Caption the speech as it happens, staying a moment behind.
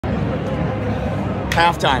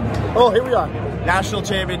Halftime. Oh, here we are. National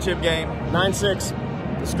championship game.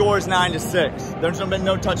 9-6. The score is 9-6. There's been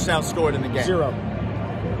no touchdowns scored in the game. 0.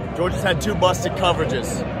 Georgia's had 2 busted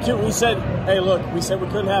coverages. We said, hey, look, we said we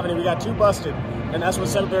couldn't have any. We got 2 busted, and that's what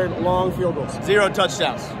set up their long field goals. 0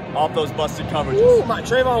 touchdowns off those busted coverages. Ooh,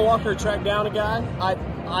 Trayvon Walker tracked down a guy.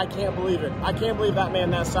 I can't believe it. I can't believe that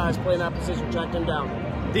man that size playing that position tracked him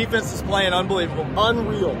down. Defense is playing unbelievable.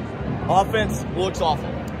 Unreal. Offense looks awful.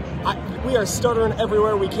 We are stuttering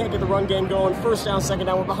everywhere. We can't get the run game going. First down, second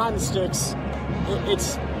down. We're behind the sticks.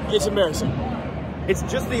 It's embarrassing. It's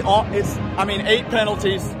just 8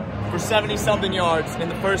 penalties for 70-something yards in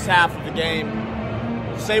the first half of the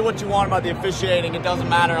game. Say what you want about the officiating, it doesn't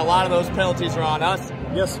matter. A lot of those penalties are on us.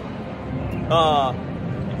 Yes.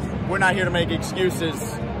 We're not here to make excuses.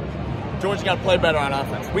 Georgia got to play better on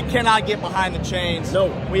offense. We cannot get behind the chains.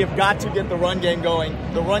 No. We have got to get the run game going.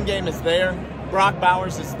 The run game is there. Brock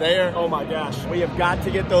Bowers is there. Oh my gosh. We have got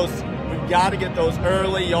to get those. We've got to get those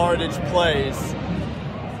early yardage plays,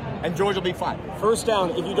 and Georgia will be fine. First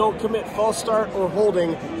down. If you don't commit false start or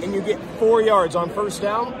holding, and you get 4 yards on first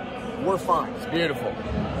down, we're fine. It's beautiful.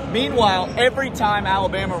 Meanwhile, every time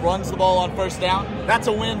Alabama runs the ball on first down, that's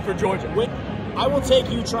a win for Georgia. I will take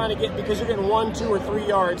you trying to get, because you're getting 1, 2, or 3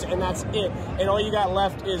 yards, and that's it. And all you got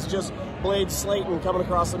left is just Blade Slayton coming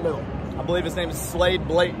across the middle. I believe his name is Slade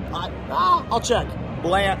Blayton. I'll check.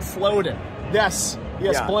 Blanche Sloden. Yes,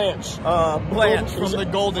 yeah. Blanche. Blanche from the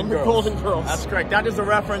Golden Girls. The Golden Girls. That's correct. That is a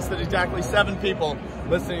reference that exactly 7 people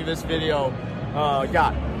listening to this video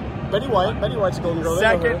got. Betty White. Betty White's a Golden Girl.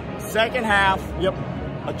 Second half. Yep.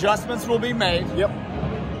 Adjustments will be made. Yep.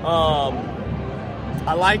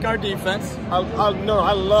 I like our defense. I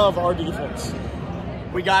love our defense.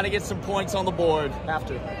 We got to get some points on the board. Have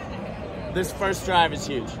to. This first drive is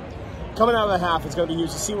huge. Coming out of the half, it's going to be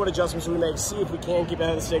huge to see what adjustments we make, see if we can keep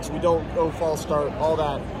ahead of the sticks, we don't go false start, all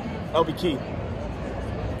that. That'll be key.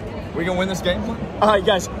 We going to win this game? All right,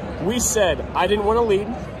 guys, we said I didn't want to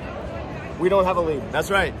lead. We don't have a lead.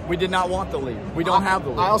 That's right. We did not want the lead. We don't have the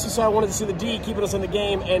lead. I also said I wanted to see the D keeping us in the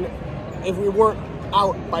game, and if we weren't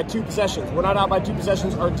out by 2 possessions, we're not out by 2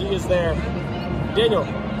 possessions, our D is there. Daniel,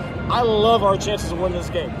 I love our chances of winning this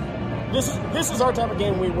game. This is our type of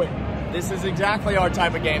game we win. This is exactly our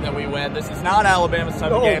type of game that we win. This is not Alabama's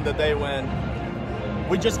type of game that they win.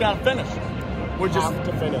 We just got to finish. We have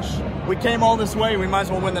to finish. We came all this way. We might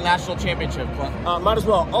as well win the national championship. Might as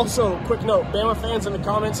well. Also, quick note, Bama fans in the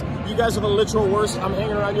comments, you guys are the literal worst. I'm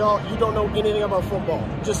hanging around y'all. You don't know anything about football.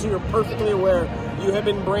 Just so you're perfectly aware, you have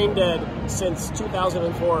been brain dead since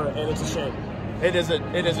 2004, and it's a shame. It is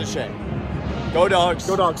a shame. Go Dogs.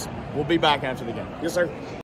 Go Dogs. We'll be back after the game. Yes, sir.